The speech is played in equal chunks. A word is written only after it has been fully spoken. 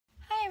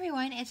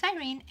everyone, it's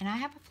Irene, and I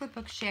have a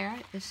flipbook share.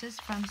 This is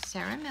from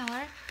Sarah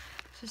Miller.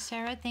 So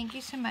Sarah, thank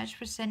you so much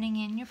for sending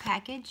in your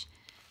package.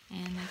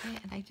 And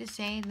I'd like to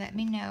say, let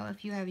me know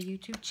if you have a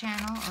YouTube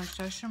channel or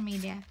social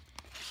media.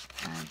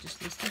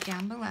 Just list it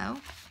down below.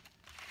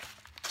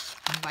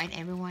 I invite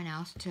everyone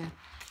else to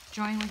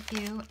join with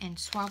you and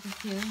swap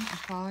with you and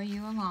follow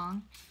you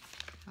along.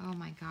 Oh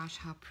my gosh,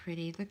 how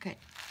pretty. Look at,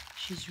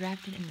 she's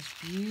wrapped it in this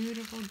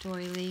beautiful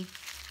doily.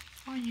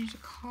 Oh, and here's a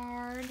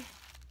card.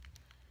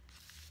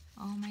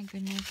 Oh my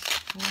goodness,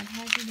 what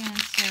have you done,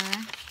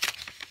 Sarah?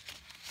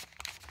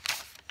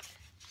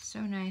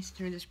 So nice.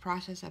 Through this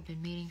process, I've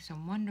been meeting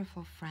some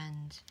wonderful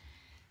friends.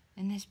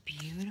 Isn't this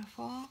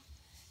beautiful?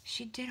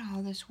 She did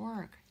all this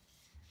work.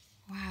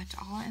 Wow, it's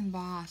all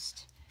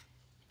embossed,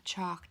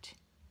 chalked.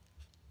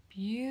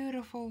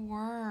 Beautiful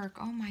work.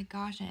 Oh my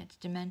gosh, and it's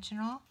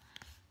dimensional.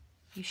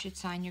 You should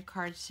sign your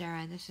card,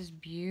 Sarah. This is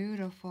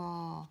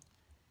beautiful.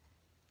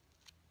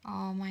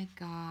 Oh my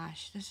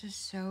gosh, this is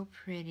so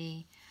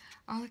pretty.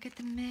 Oh, look at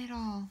the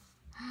middle.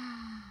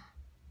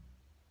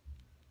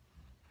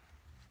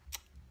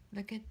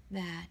 Look at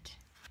that.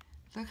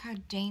 Look how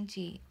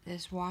dainty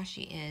this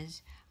washi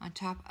is on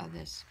top of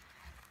this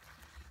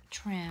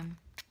trim.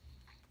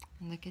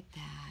 And look at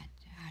that.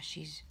 How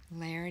she's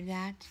layered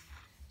that.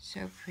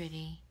 So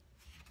pretty.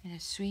 And a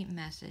sweet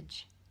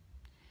message.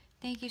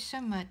 Thank you so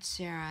much,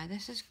 Sarah.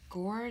 This is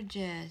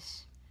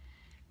gorgeous.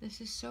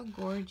 This is so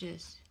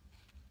gorgeous.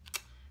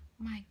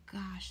 My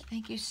gosh,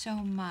 thank you so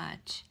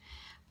much.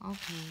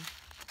 Okay,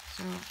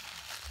 so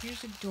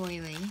here's a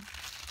doily.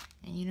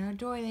 And you know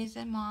doilies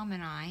and Mom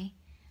and I.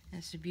 And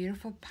it's a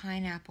beautiful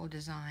pineapple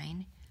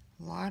design.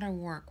 A lot of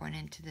work went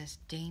into this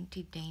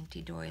dainty,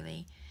 dainty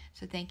doily.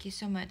 So thank you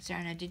so much,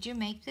 Sarah. Now, did you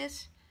make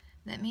this?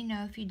 Let me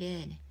know if you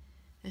did.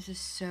 This is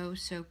so,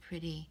 so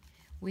pretty.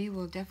 We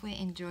will definitely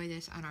enjoy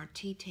this on our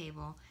tea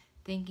table,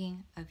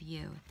 thinking of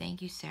you.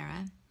 Thank you,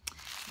 Sarah.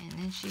 And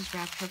then she's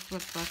wrapped her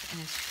flip book in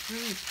this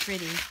really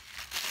pretty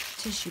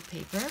tissue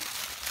paper.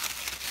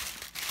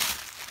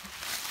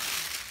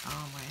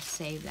 Oh, I'm going to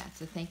save that.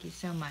 So thank you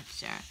so much,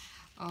 Sarah.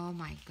 Oh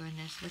my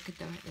goodness. Look at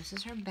this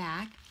is her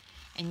back.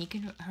 And you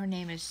can, her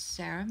name is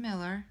Sarah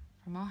Miller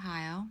from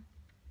Ohio.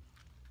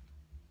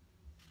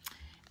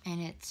 And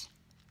it's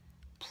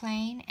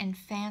plain and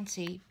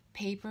fancy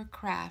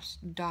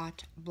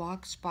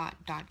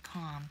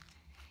papercrafts.blogspot.com.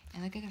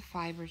 And look at the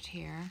fibers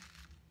here.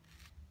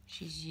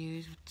 She's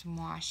used with some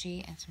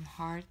washi and some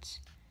hearts.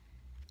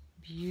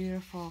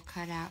 Beautiful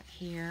cutout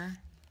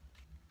here.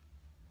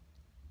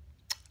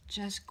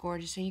 Just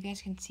gorgeous. So you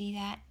guys can see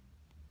that.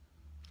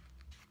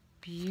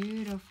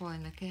 Beautiful.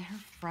 And look at her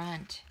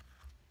front.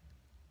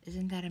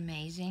 Isn't that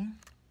amazing?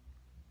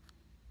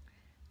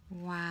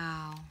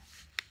 Wow.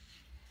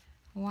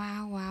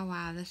 Wow, wow,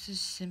 wow. This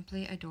is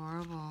simply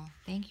adorable.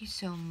 Thank you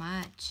so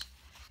much.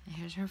 And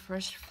here's her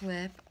first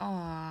flip.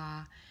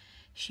 Aww.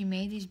 She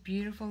made these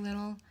beautiful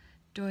little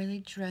doily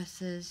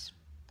dresses.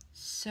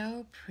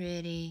 So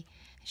pretty.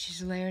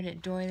 She's layered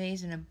it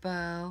doilies and a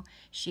bow.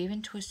 She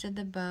even twisted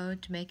the bow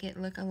to make it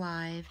look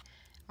alive.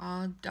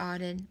 All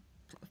dotted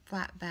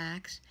flat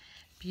backs.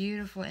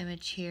 Beautiful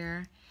image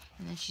here.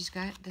 And then she's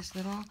got this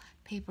little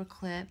paper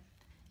clip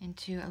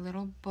into a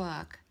little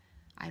book.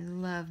 I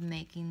love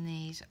making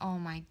these. Oh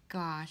my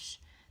gosh.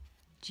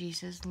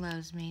 Jesus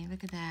loves me.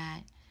 Look at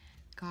that.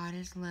 God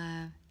is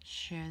love.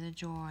 Share the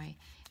joy.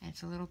 And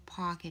it's a little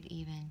pocket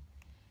even.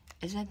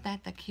 Isn't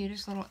that the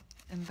cutest little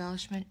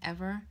embellishment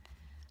ever?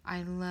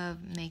 I love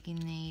making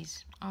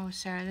these. Oh,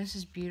 Sarah, this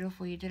is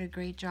beautiful. You did a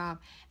great job.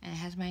 And it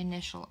has my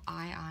initial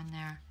I on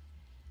there.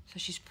 So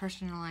she's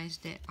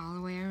personalized it all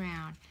the way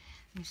around.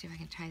 Let me see if I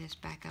can tie this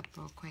back up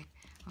real quick.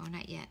 Oh,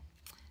 not yet.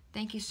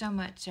 Thank you so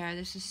much, Sarah.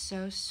 This is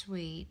so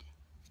sweet.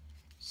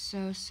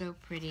 So, so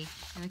pretty.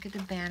 And look at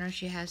the banner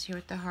she has here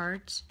with the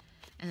hearts.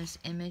 And this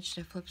image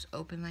that flips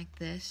open like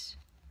this.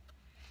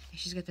 And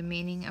she's got the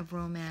meaning of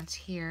romance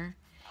here.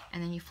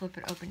 And then you flip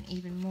it open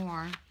even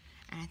more.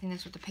 And I think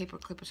that's what the paper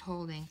clip was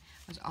holding,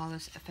 was all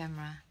this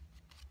ephemera.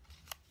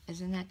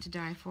 Isn't that to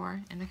die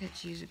for? And look at,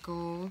 she used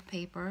gold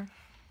paper.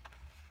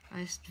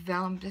 This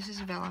is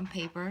vellum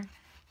paper.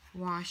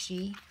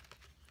 Washi.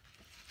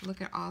 Look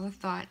at all the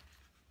thought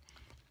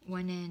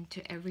went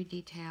into every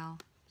detail.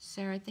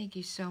 Sarah, thank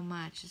you so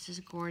much. This is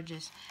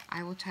gorgeous.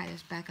 I will tie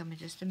this back up in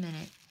just a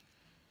minute.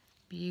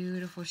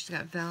 Beautiful. She's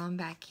got vellum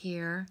back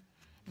here.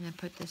 And then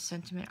put this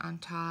sentiment on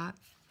top.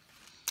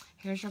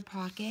 Here's her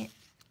pocket.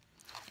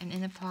 And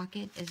in the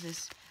pocket is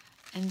this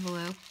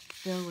envelope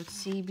filled with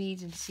sea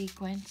beads and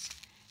sequins.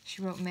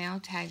 She wrote mail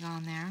tag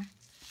on there.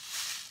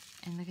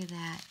 And look at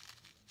that.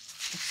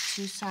 It's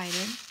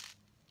two-sided.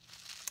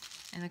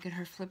 And look at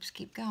her flips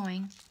keep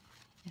going.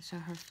 And so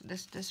her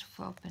this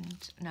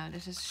opens. No,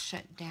 this is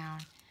shut down.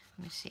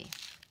 Let me see.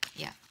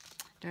 Yeah.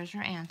 There's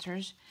her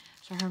answers.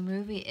 So her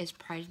movie is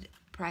Pride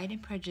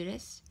and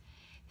Prejudice.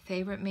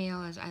 Favorite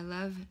meal is I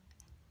love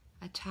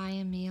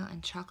Italian meal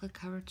and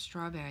chocolate-covered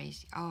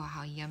strawberries. Oh,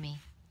 how yummy.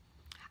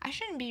 I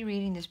shouldn't be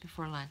reading this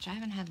before lunch. I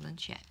haven't had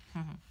lunch yet.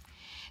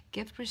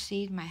 Gift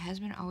received. My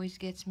husband always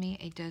gets me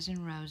a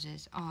dozen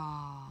roses.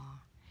 Aww.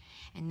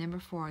 And number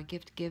 4, a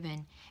gift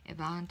given, a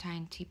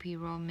Valentine TP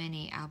Roll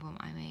Mini album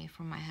I made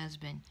for my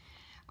husband.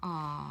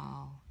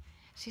 Oh,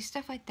 see,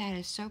 stuff like that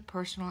is so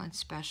personal and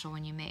special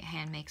when you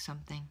hand make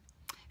something.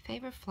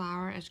 Favorite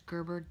flower is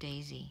Gerber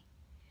Daisy.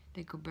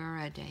 The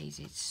Gerbera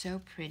Daisy. It's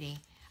so pretty.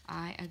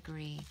 I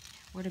agree.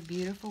 What a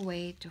beautiful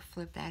way to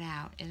flip that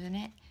out, isn't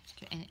it?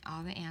 And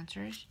all the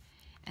answers.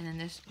 And then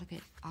this, look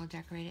at, all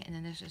decorated. And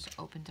then this just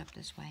opens up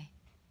this way.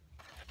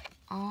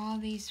 All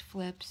these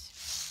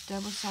flips.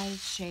 Double-sided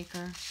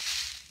shaker.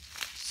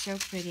 So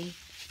pretty.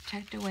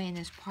 Tucked away in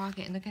this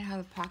pocket. And look at how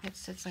the pocket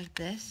sits like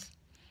this.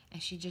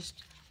 And she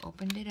just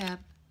opened it up,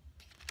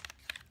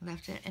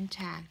 left it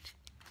intact,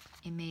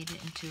 and made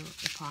it into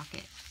a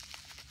pocket.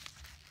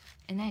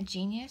 Isn't that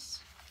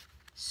genius?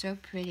 So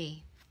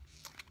pretty.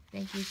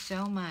 Thank you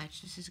so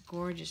much. This is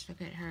gorgeous.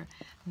 Look at her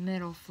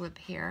middle flip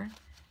here.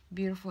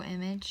 Beautiful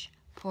image.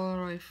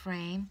 Polaroid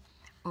frame.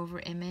 Over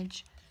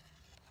image.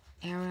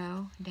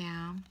 Arrow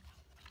down.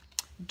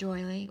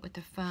 Doily with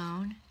the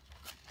phone.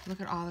 Look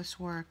at all this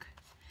work.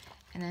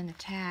 And then the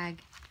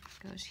tag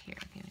goes here.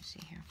 Okay, let me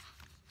see here.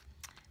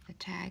 The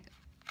tag,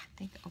 I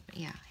think,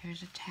 yeah,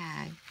 here's a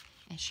tag.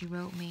 And she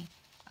wrote me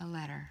a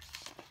letter.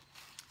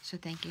 So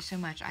thank you so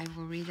much. I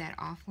will read that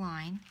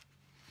offline.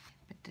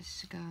 But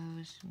this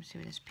goes, let me see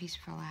where this piece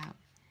fell out.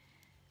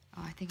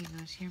 Oh, I think it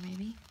goes here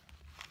maybe.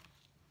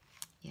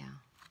 Yeah.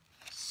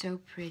 So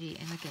pretty.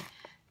 And look at,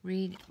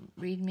 read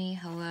me,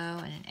 hello,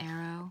 and an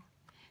arrow.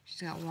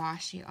 She's got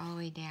washi all the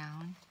way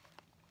down.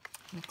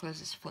 Let me close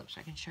this flip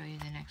so I can show you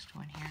the next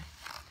one here.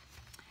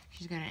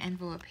 She's got an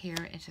envelope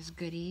here. It says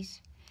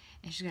goodies.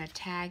 And she's got a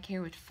tag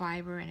here with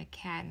fiber and a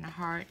cat and a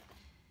heart.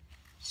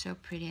 So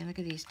pretty. And look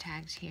at these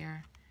tags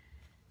here.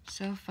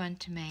 So fun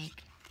to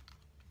make.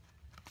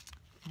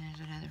 And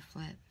there's another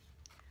flip.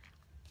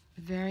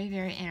 Very,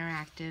 very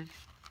interactive.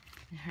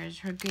 And here's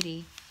her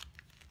goodie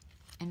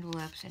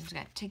envelopes. And it's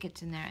got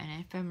tickets in there and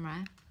an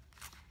ephemera.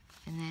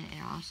 And then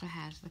it also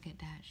has, look at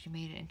that. She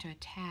made it into a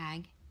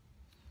tag.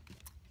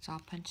 It's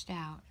all punched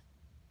out.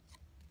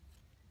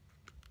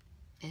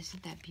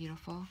 Isn't that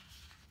beautiful?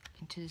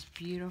 Into this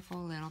beautiful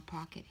little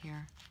pocket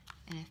here.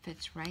 And it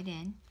fits right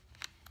in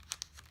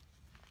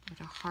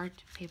with a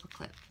heart paper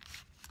clip.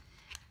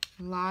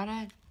 Lot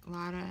of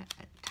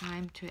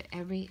time to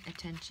every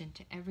attention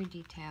to every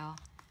detail.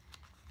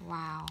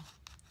 Wow.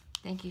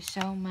 Thank you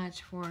so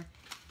much for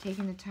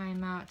taking the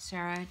time out,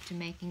 Sarah, to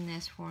making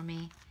this for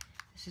me.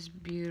 This is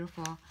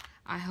beautiful.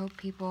 I hope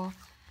people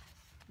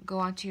go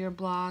onto your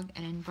blog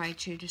and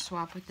invite you to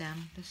swap with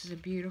them. This is a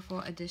beautiful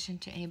addition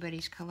to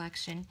anybody's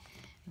collection.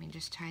 Let me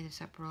just tie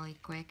this up really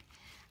quick.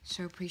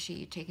 So appreciate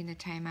you taking the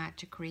time out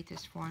to create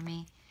this for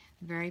me.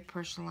 Very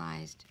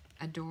personalized,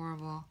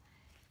 adorable.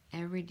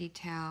 Every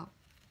detail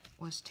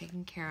was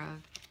taken care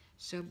of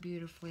so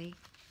beautifully.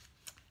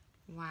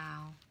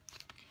 Wow.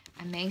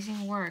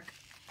 Amazing work.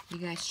 You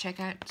guys check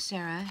out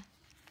Sarah.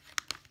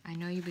 I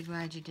know you'll be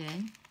glad you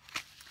did.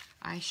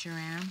 I sure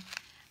am.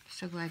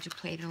 So glad you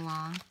played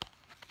along.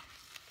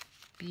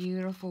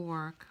 Beautiful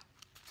work.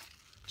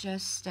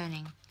 Just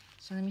stunning.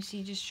 So let me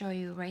see, just show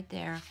you right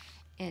there.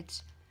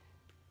 It's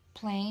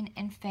plain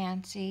and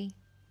fancy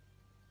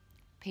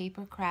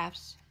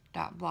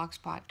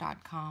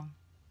papercrafts.blogspot.com.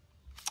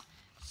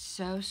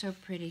 So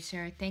pretty,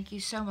 Sarah. Thank you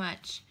so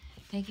much.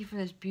 Thank you for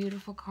this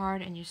beautiful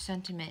card, and your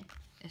sentiment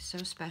is so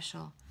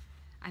special.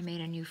 I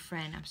made a new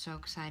friend. I'm so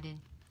excited.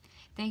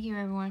 Thank you,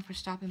 everyone, for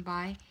stopping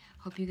by.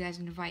 Hope you guys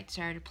invite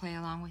Sarah to play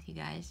along with you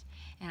guys.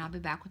 And I'll be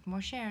back with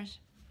more shares.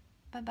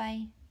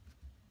 Bye-bye.